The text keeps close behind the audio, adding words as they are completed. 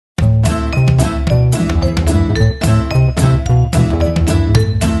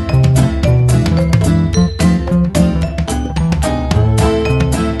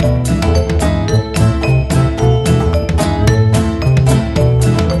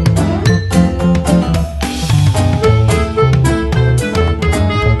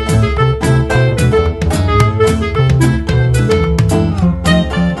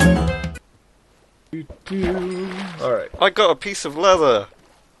got a piece of leather!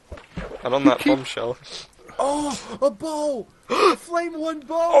 And on that bombshell... Oh, a bow! A flame one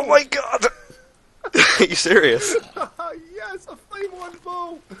bow! Oh my god! Are you serious? Yes, a flame one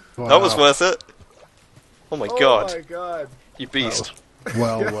bow! Wow. That was worth it. Oh my god. Oh my god. You beast.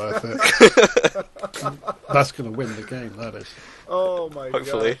 Well worth it. That's going to win the game, that is. Oh my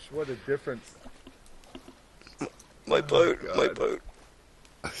Hopefully. gosh, what a difference. My boat, God. my boat.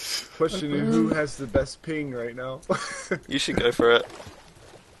 Question is, who has the best ping right now? You should go for it.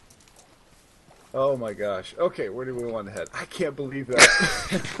 Oh my gosh. Okay, where do we want to head? I can't believe that.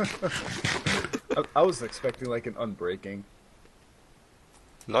 I was expecting like an unbreaking.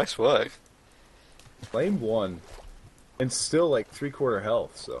 Nice work. Flame 1. And still like 3/4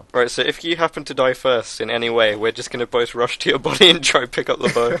 health, so. Right, so if you happen to die first in any way, we're just going to both rush to your body and try and pick up the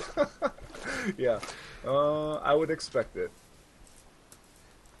bow. Yeah. I would expect it.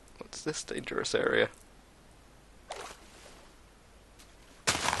 What's this dangerous area?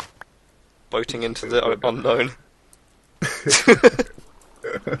 Boating into the unknown.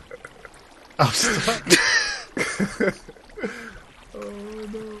 I'm stuck. Oh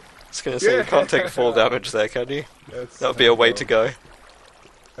no. I was going to say, you can't take fall damage there, can you? That would be a way to go.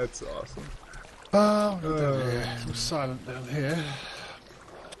 That's awesome. Oh, down here. It's silent down here.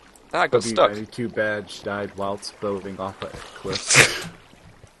 Ah, I got stuck. W92 badge died whilst boating off a cliff.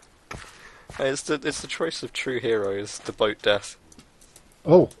 It's the choice of true heroes, the boat death.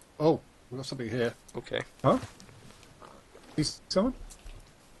 Oh, we've got something here. Okay. Huh? He's someone?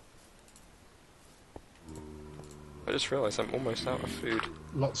 I just realised I'm almost out of food.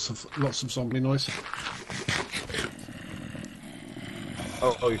 Lots of zombie noise.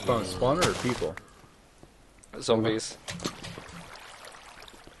 Oh, you found a spawner or people? Zombies.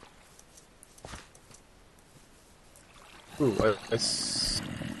 Ooh,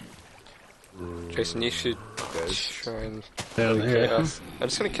 Jason, you should try and Down locate here. us. I'm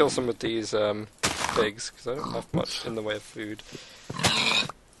just going to kill some of these pigs, because I don't have much in the way of food.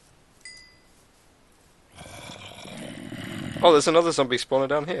 Oh, there's another zombie spawner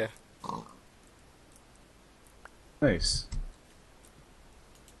down here. Nice.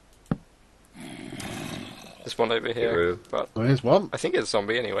 There's one over here, but Oh, here's one. I think it's a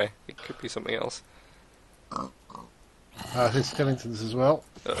zombie anyway. It could be something else. There's skeletons as well.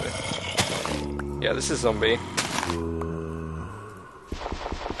 Yeah, this is zombie.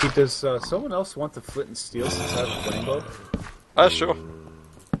 Does someone else want the flint and steel since I have a flame bow? Sure.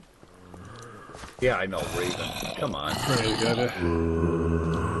 Yeah, I know, Raven. Come on. There you go there.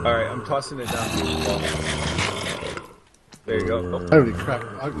 Alright, I'm tossing it down to the wall. There you go. Oh. Holy crap.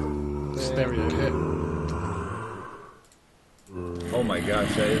 I've got stereo hit. Oh my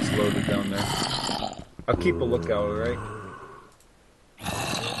gosh, that is loaded down there. I'll keep a lookout, alright?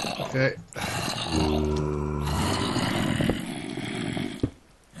 Okay.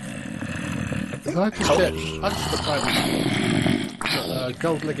 I just applied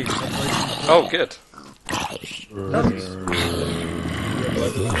gold leggings. Oh, good.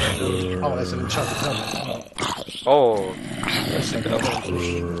 Oh, there's an enchanted helmet. Oh, that's a good one.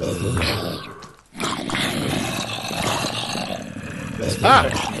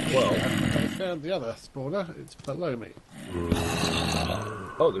 Well, I found the other spawner. It's below me.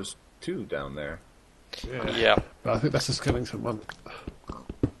 oh, there's 2 down there. Yeah. But I think that's a skeleton one.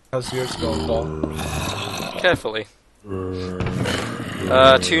 How's yours going, Paul? Carefully. 2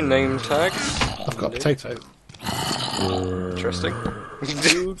 name tags. I've got a potato. Interesting.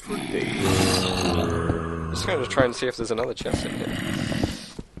 Food for days. Just going to try and see if there's another chest in here.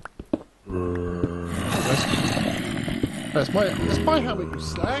 That's my helmet, you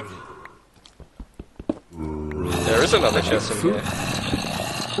slag. There is another chest in here.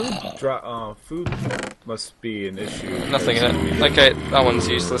 Food must be an issue. Nothing in it. Okay, that one's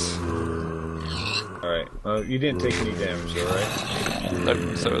useless. Alright, you didn't take any damage though, right?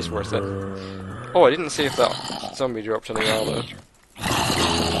 Nope, so it was worth it. Oh, I didn't see if that zombie dropped any armor. I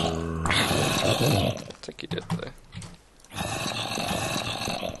think he did, though.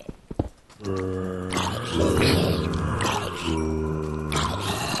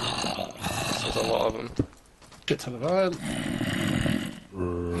 There's a lot of them. Shit ton of iron.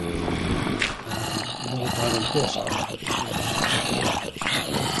 More diamond horse armor.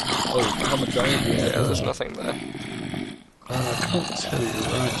 Oh, how much iron do you have? Yeah, there's nothing there. I can't tell you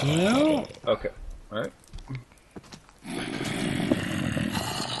right now. Okay, alright.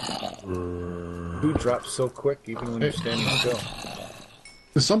 Food drops so quick even when you're standing still.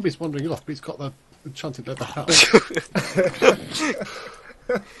 The zombie's wandering off, but he's got the enchanted leather hat.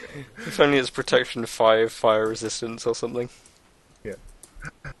 If only it's protection 5, fire resistance or something. Yeah.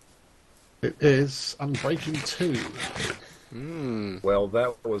 It is Unbreaking 2. Well,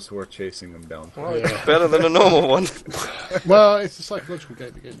 that was worth chasing them down. Well, Yeah. better than a normal one. Well, it's a psychological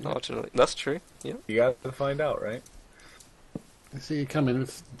game again. Yeah. Fortunately, that's true. Yeah. You got to find out, right? You see you come in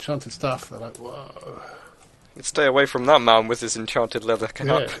with enchanted stuff, they're like, whoa. You'd stay away from that man with his enchanted leather cap.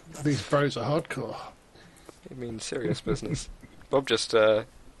 Yeah, these bros are hardcore. I mean, serious business. Bob just And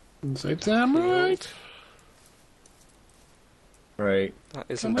so, damn right. Right. that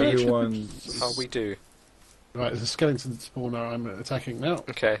is Damn indeed right. Everyone's how we do. Right, there's a skeleton spawner I'm attacking now.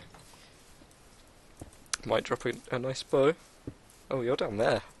 Okay. Might drop a nice bow. Oh, you're down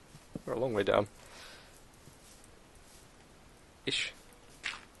there. We're a long way down. Ish.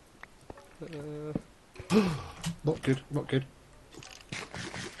 Not good, not good.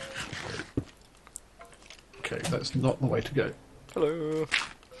 Okay, that's not the way to go. Hello.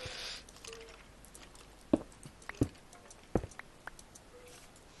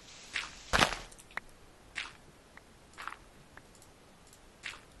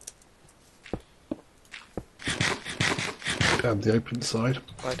 Down the open side.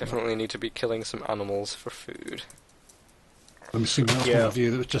 I definitely need to be killing some animals for food. I'm assuming that's one of you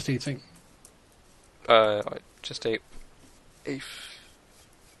that was just eating. I just ate a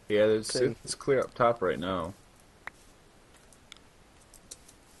Yeah, thing. it's clear up top right now.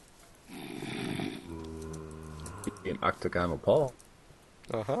 An octagonal Paul.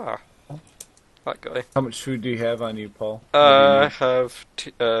 Aha. That guy. How much food do you have on you, Paul? I have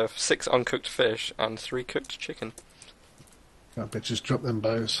 6 uncooked fish and 3 cooked chicken. I bet just drop them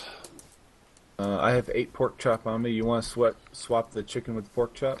bows. I have 8 pork chop on me. You want to swap the chicken with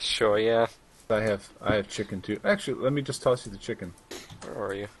pork chop? Sure, yeah. I have chicken too. Actually, let me just toss you the chicken. Where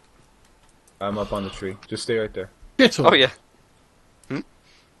are you? I'm up on the tree. Just stay right there. Get on! Oh, yeah.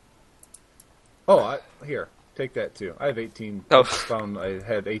 Oh, here. Take that too. I have 18. Oh. I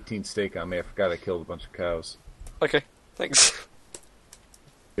had 18 steak on me. I forgot I killed a bunch of cows. Okay, thanks.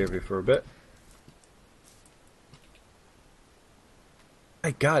 Save you for a bit.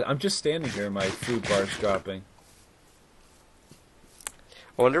 My God, I'm just standing here. My food bar's dropping.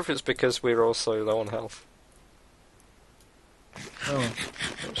 I wonder if it's because we're all so low on health. Oh,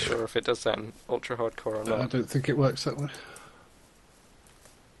 Not sure if it does that in ultra hardcore or I not. don't think it works that way.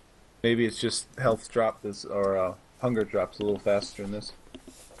 maybe it's just health drop this or hunger drops a little faster in this.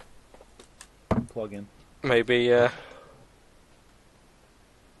 Plug in. Maybe, yeah.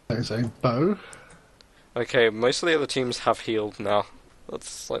 There's a bow. Okay, most of the other teams have healed now. That's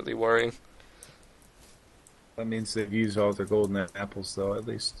slightly worrying. That means they've used all their golden apples, though, at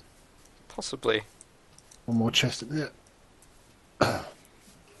least. Possibly. One more chest in there.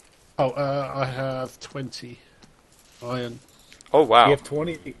 I have 20 iron. Oh, wow. You have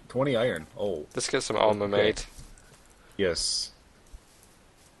 20 iron. Oh, Let's get some armor Okay. made. yes.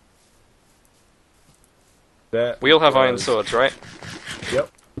 That We all have iron was- swords, right?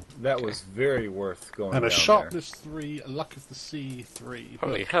 Yep. That was very worth going And a down sharpness 3, a luck of the sea 3.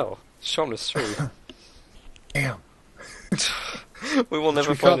 Holy hell. Sharpness 3. there. Damn. We will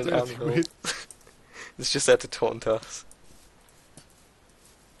never We find can't an do it anvil. with- It's just there to taunt us.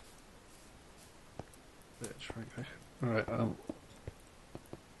 Alright,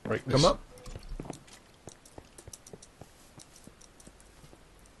 break this. Come up.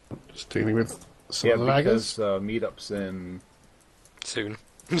 Just dealing with some Yeah, laggers. because meetups in Soon.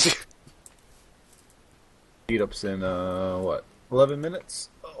 what? 11 minutes.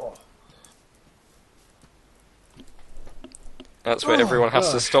 Oh. That's where Oh, everyone has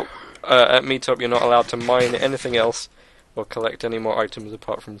to gosh. stop. At Meetup, you're not allowed to mine anything else or collect any more items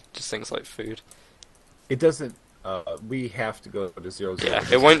apart from just things like food. It doesn't. We have to go to 0, 0. Yeah,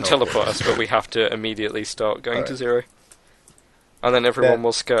 it won't teleport us, but we have to immediately start going to Alright. 0. And then everyone That-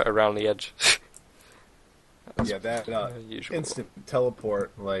 will skirt around the edge. Yeah, that Usual. instant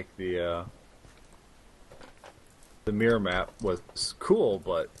teleport, like the mirror map, was cool,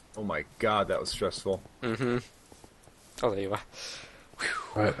 but oh my god, that was stressful. Mm-hmm. Oh, there you are.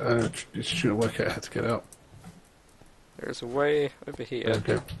 Right, just trying to work out how to get out. There's a way over here.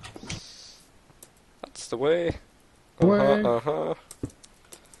 Okay. That's the way. Way. Uh-huh.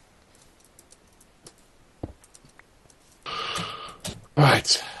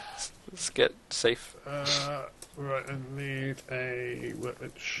 Right. Let's get safe. Right, I need a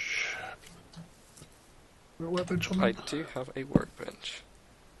workbench. A workbench on I them? do have a workbench.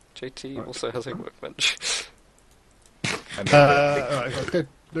 JT Right. also has a workbench. I mean, Right,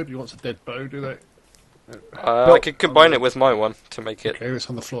 nobody wants a dead bow, do they? I could combine it with my one to make it. Okay, it's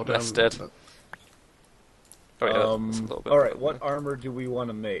on the floor down. Less dead. Oh yeah, that's a little bit. all right, better what than- armor do we want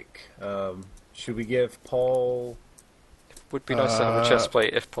to make? Should we give Paul Would be nice to have a chest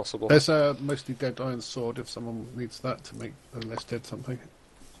plate if possible. There's a mostly dead iron sword if someone needs that to make a less dead something.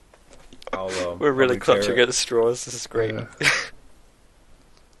 We're really I'll clutching repair at straws. This is great.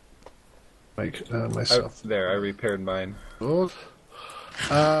 Make myself. There, I repaired mine. Sword.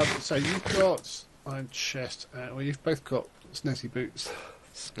 So you've got iron chest, well, you've both got snazzy boots.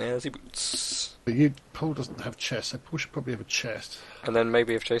 Snazzy boots. But Paul doesn't have chest, so Paul should probably have a chest. And then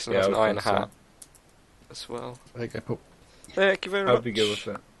maybe if Jason has an iron hat as well. There you go, Paul. Thank you very much. I'd be good with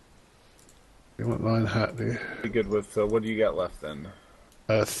that. You want an iron hat, do you? Be good with what do you got left then?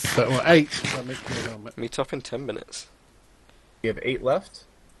 8. If I make you a helmet. Meet up in 10 minutes. You have 8 left.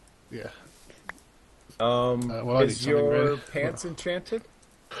 Yeah. Is something your ready. pants enchanted?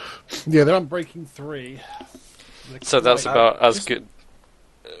 Yeah, they're unbreaking 3. So that's Like, about as just- good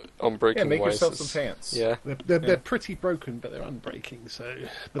on breaking Yeah, make wise yourself as- some pants. Yeah. They're pretty broken, but they're unbreaking. So,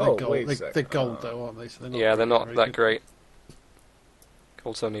 but Oh, they're gold. wait a sec. They're gold though, aren't they? So they're not. Yeah, they're not very that good. great.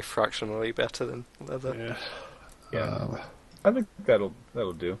 Gold's only fractionally better than leather. Yeah. Yeah. I think that'll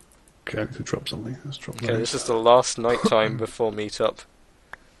do. Okay, I need to drop something. Let's drop. Okay, that. this is the last night time before meetup.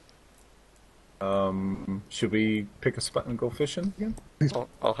 Should we pick a spot and go fishing again?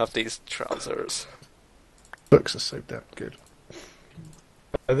 I'll have these trousers. Books are so damn good.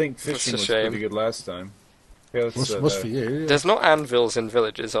 I think That's a fishing was shame. pretty good last time. Yeah, What's for you? Yeah. There's not anvils in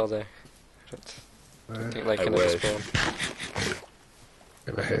villages, are there? I don't think they I can ever wish. spawn.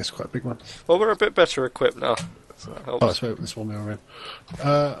 Over here, it's quite a big one. Well, we're a bit better equipped now, so that Oh, helps. that's this one we were in.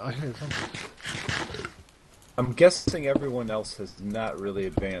 I hear something. I'm guessing everyone else has not really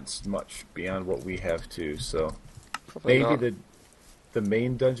advanced much beyond what we have too. So Probably maybe not. the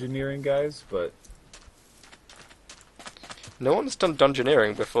main dungeoneering guys, but No one's done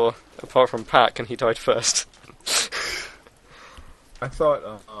dungeoneering before, apart from Pack, and he died first. I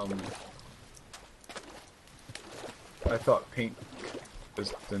thought paint was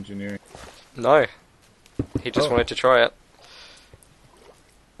dungeoneering. No. He just Oh. wanted to try it.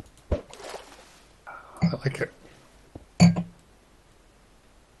 I like it.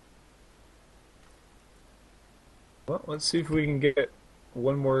 Well, let's see if we can get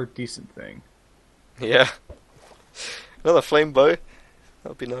one more decent thing. Yeah. Another flame bow.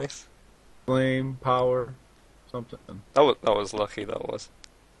 That'd be nice. Flame, power, something. That was lucky, that was.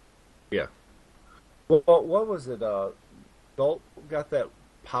 Yeah. Well, what was it? Dalt got that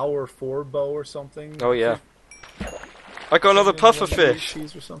power 4 bow or something. Oh yeah. I got another puffer fish!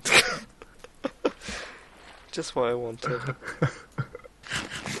 UHCs or something. Just what I wanted.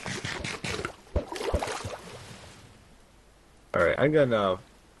 All right, I'm gonna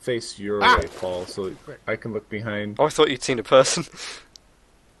face your way, Paul, so I can look behind. Oh, I thought you'd seen a person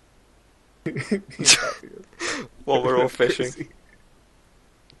while we're all fishing. Crazy.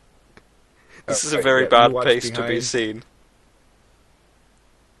 This is a Alright, very yeah, bad you watch place to be behind. seen.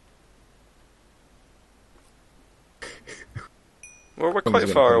 Well, we're Someone's quite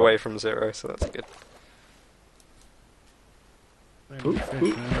gonna far come away up. from 0, so that's good. Oop.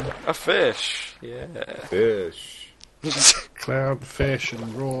 A fish! Yeah. Fish. Cloud fish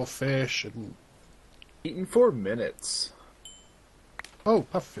and raw fish and Eaten for minutes.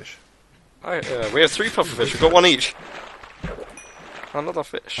 pufferfish. We have 3 pufferfish, we've got 1 each. Another I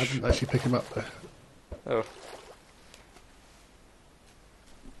fish. didn't actually pick him up there. Oh.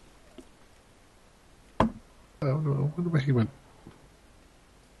 Oh, I wonder where he went.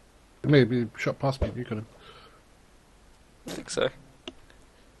 Maybe he shot past me if you got him. I think so.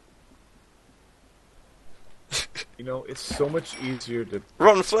 You know, it's so much easier to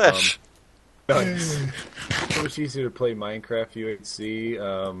Rotten flesh! Nice. So much easier to play Minecraft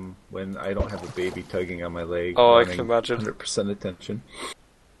UHC when I don't have a baby tugging on my leg. Oh, I wanting can imagine. 100% attention.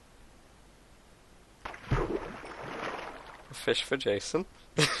 A fish for Jason.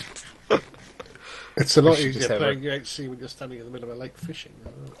 It's a lot should easier just have playing UHC when you're standing in the middle of a lake fishing.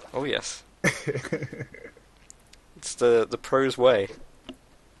 Oh yes. It's the pro's way.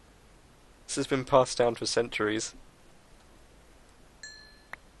 This has been passed down for centuries.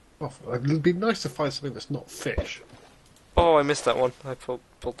 Oh, it'd be nice to find something that's not fish. Oh, I missed that one. I pulled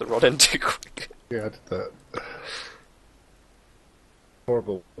the rod in too quick. Yeah, I did that.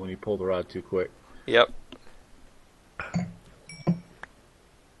 Horrible when you pull the rod too quick. Yep.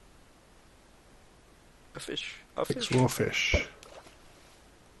 A fish. A Six fish. raw fish.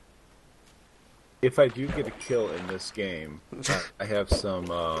 If I do get a kill in this game, I have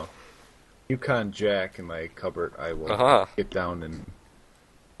some Yukon Jack in my cupboard. I will Aha. get down and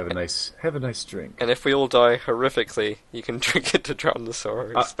have a nice drink. And if we all die horrifically, you can drink it to drown the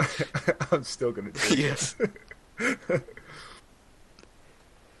sorrows. I'm still gonna drink. Yes.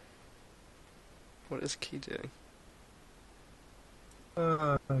 What is Key doing?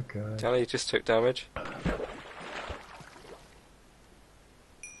 Oh god. Danny just took damage.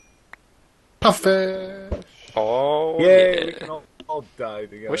 Puffish! Oh, Yay, yeah. we can all die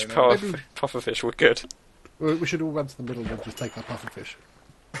together. Which now. pufferfish were good? We should all run to the middle and just take our pufferfish.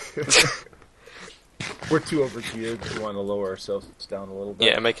 We're too overgeared. We want to lower ourselves down a little bit.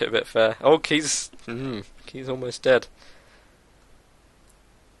 Yeah, make it a bit fair. Oh, Key's almost dead.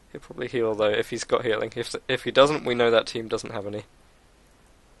 He'll probably heal though if he's got healing. If he doesn't, we know that team doesn't have any.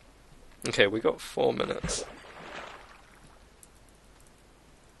 Okay, we got 4 minutes.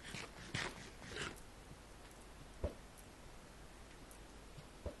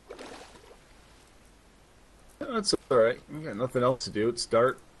 That's alright. We got nothing else to do. It's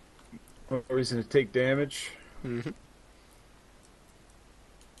dark. No reason to take damage. Mm-hmm.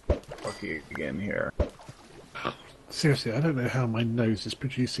 Okay, again here. Seriously, I don't know how my nose is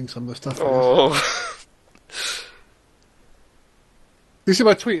producing some of the stuff. Oh, You see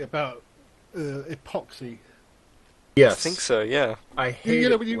my tweet about epoxy? Yes. I think so. Yeah. I hate You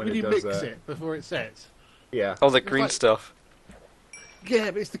know it when you it mix does that. it before it sets. Yeah. Oh, the green like- stuff.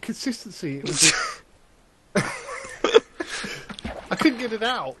 Yeah, but it's the consistency. It was just- I couldn't get it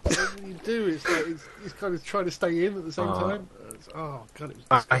out. When you do, it's like it's kind of trying to stay in at the same time. Oh god, it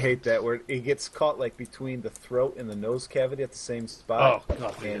was I hate that where it gets caught like between the throat and the nose cavity at the same spot. Oh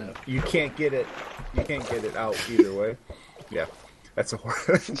god, And yeah. you can't get it. You can't get it out either way. Yeah, that's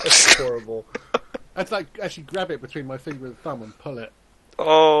that's horrible. I'd like actually grab it between my finger and thumb and pull it.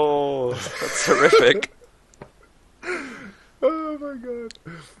 Oh, that's horrific. Oh my god,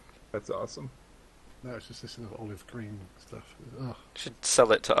 that's awesome. No, it's just this sort of olive green stuff. Oh. Should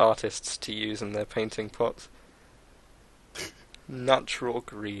sell it to artists to use in their painting pots. Natural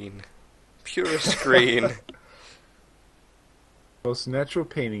green, purest green. Most natural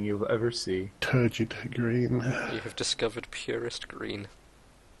painting you'll ever see. Turgid green. You have discovered purest green.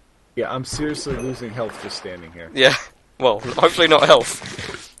 Yeah, I'm seriously losing health just standing here. Yeah. Well, hopefully not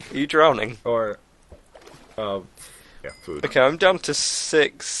health. Are you drowning? Or, yeah, food. Okay, I'm down to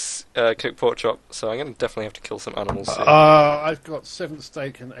 6 cooked pork chop, so I'm going to definitely have to kill some animals soon. I've got 7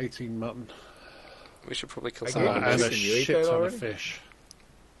 steak and 18 mutton. We should probably kill I some gave you animals. And a bacon. You ate shit that ton of already? fish.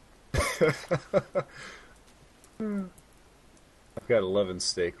 I've got 11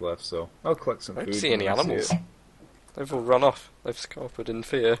 steak left, so I'll collect some I food. don't see any when animals. it. They've all run off. They've scarpered in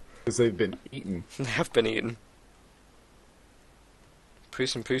fear. Because they've been eaten. They have been eaten.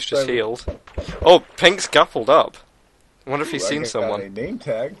 Poos and Poos just Sorry. healed. Oh, Pink's gappled up. I wonder if he's Ooh, I seen got someone. a name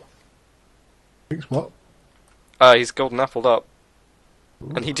tag. Thanks, what? He's golden appled up.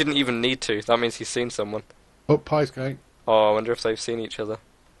 And he didn't even need to. That means he's seen someone. Oh, pie's going. Oh, I wonder if they've seen each other.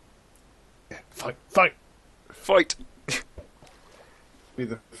 Yeah, fight, fight! Fight! Be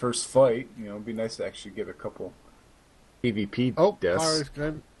the first fight. You know, it'd be nice to actually get a couple PvP Oh, deaths. pyro's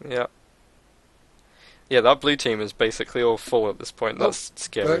going. Yeah. Yeah, that blue team is basically all full at this point. That's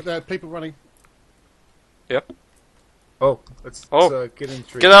scary. There are people running. Yep. Oh, let's get in the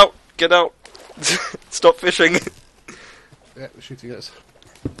tree. Get out! Get out! Stop fishing! Yeah, they're shooting at us.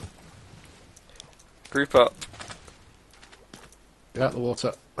 Group up. Get out of the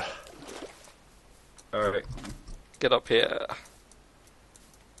water. Alright. Get up here.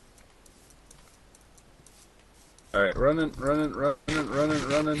 Alright, running.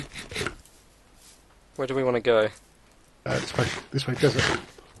 Where do we want to go? This way, desert.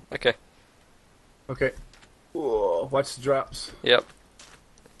 Okay. Okay. Whoa, watch the drops. Yep.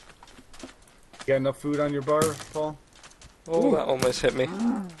 You got enough food on your bar, Paul? Oh, Ooh. that almost hit me.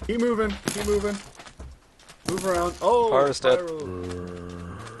 Keep moving. Move around. Oh, Pyro's dead.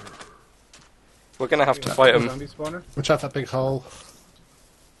 Pyro. We're gonna have to fight them. Zombie spawner? Watch out that big hole.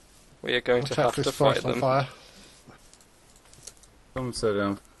 We are going Watch to out have for to this fight forest on them. fire. Someone set it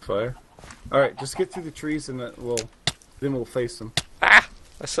on fire. Alright, just get through the trees and then we'll face them. Ah!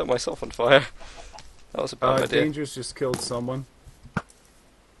 I set myself on fire. That was a bad idea. Dangerous just killed someone.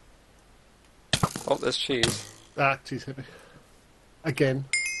 Oh, there's cheese. Ah, jeez, hit me. Again.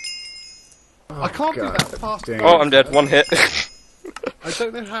 Oh, I can't do God that fast. damn. Oh, I'm dead. 1 hit. I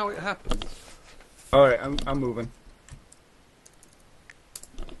don't know how it happens. Alright, I'm moving.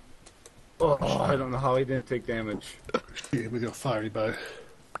 Oh, I don't know how he didn't take damage. Shoot him with your fiery bow.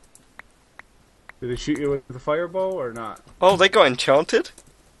 Did they shoot you with the firebow or not? Oh, they got enchanted?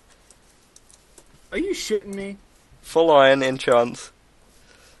 Are you shitting me? Full iron enchants.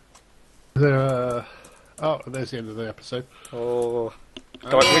 There. Oh, there's the end of the episode. Oh. We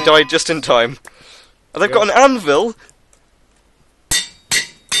died just in time. Oh, they've got an anvil?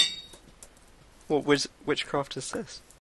 What witchcraft is this?